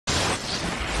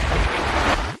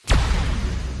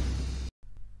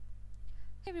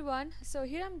everyone, so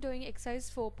here I'm doing exercise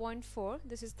 4.4.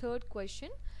 This is third question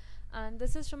and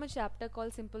this is from a chapter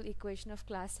called Simple Equation of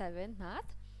Class 7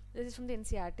 Math. This is from the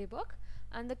NCERT book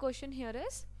and the question here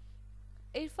is,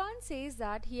 Irfan says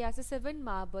that he has 7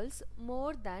 marbles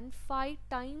more than 5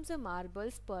 times the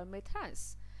marbles Parmit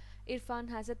has. Irfan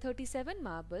has 37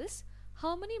 marbles.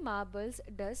 How many marbles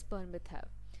does Parmit have?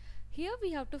 Here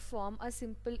we have to form a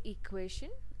simple equation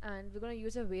and we're going to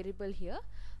use a variable here,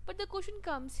 but the question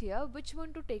comes here, which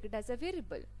one to take it as a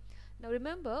variable. Now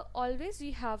remember, always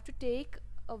you have to take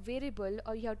a variable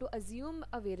or you have to assume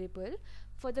a variable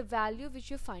for the value which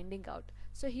you're finding out.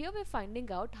 So here we're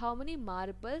finding out how many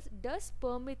marbles does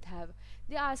Parmit have.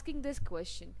 They're asking this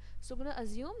question, so I'm going to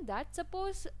assume that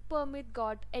suppose Parmit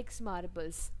got X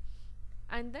marbles,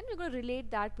 and then we're going to relate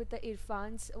that with the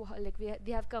Irfan's, like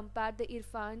they have compared the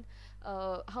Irfan,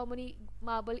 how many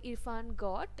marble Irfan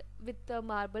got with the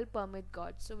marble Parmit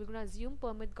got. So we're going to assume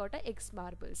Parmit got a X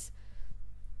marbles.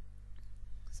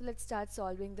 So let's start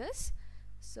solving this.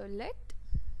 So let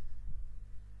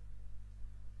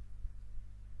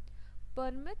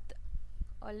Parmit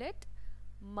or let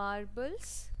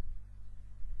marbles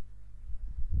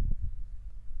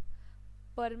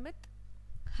Parmit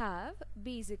have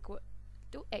b is equal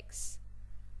to X.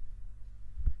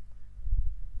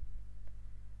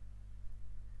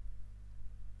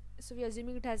 So we are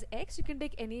assuming it has X. You can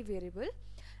take any variable,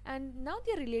 and now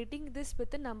they are relating this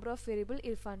with the number of variable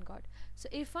Irfan got. So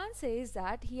Irfan says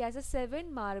that he has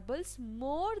 7 marbles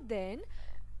more than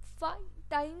 5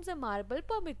 times a marble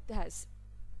Parmit has.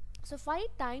 So 5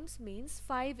 times means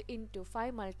 5 into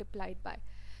 5 multiplied by.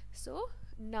 So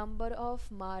number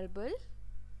of marble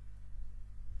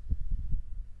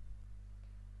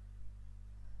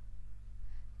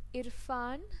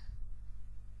Irfan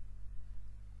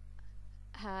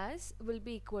has will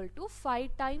be equal to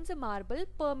 5 times a marble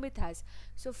Parmit has.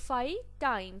 So 5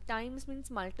 times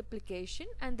means multiplication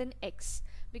and then X,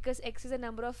 because X is the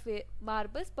number of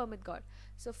marbles Parmit got.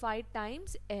 So 5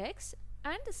 times X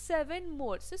and 7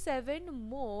 more. So 7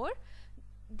 more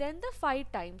than the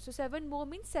 5 times. So 7 more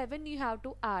means 7 you have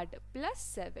to add plus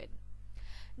 7.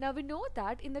 Now we know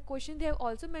that in the question they have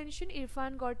also mentioned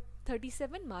Irfan got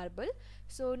 37 marble.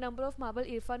 So number of marble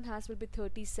Irfan has will be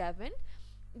 37.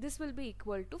 This will be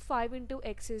equal to 5 into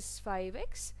X is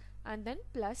 5X and then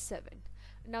plus 7.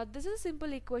 Now this is a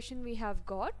simple equation we have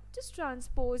got. Just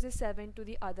transpose the 7 to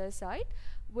the other side.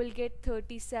 We'll get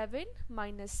 37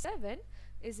 minus 7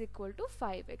 is equal to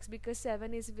 5x, because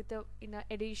 7 is with a in a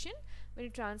addition. When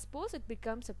you transpose it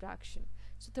becomes subtraction.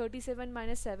 So 37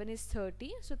 minus 7 is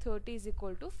 30. So 30 is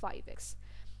equal to 5x.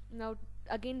 Now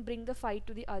again bring the 5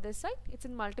 to the other side. It's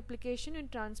in multiplication,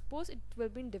 and transpose it will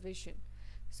be in division.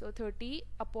 So 30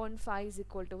 upon 5 is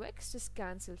equal to x. Just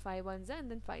cancel 5 ones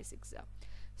and then 5 6.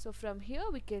 So from here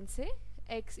we can say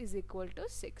x is equal to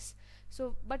 6.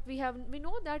 So but we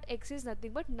know that x is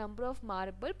nothing but number of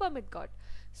marble Parmit got.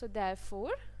 So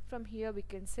therefore from here we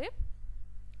can say,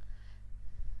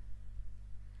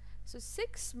 so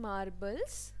 6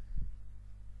 marbles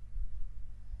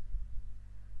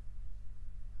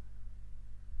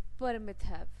Parmit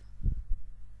have.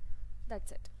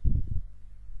 That's it.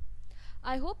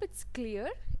 I hope it's clear.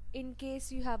 In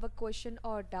case you have a question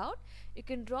or doubt, you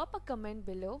can drop a comment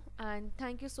below, and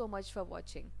thank you so much for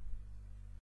watching.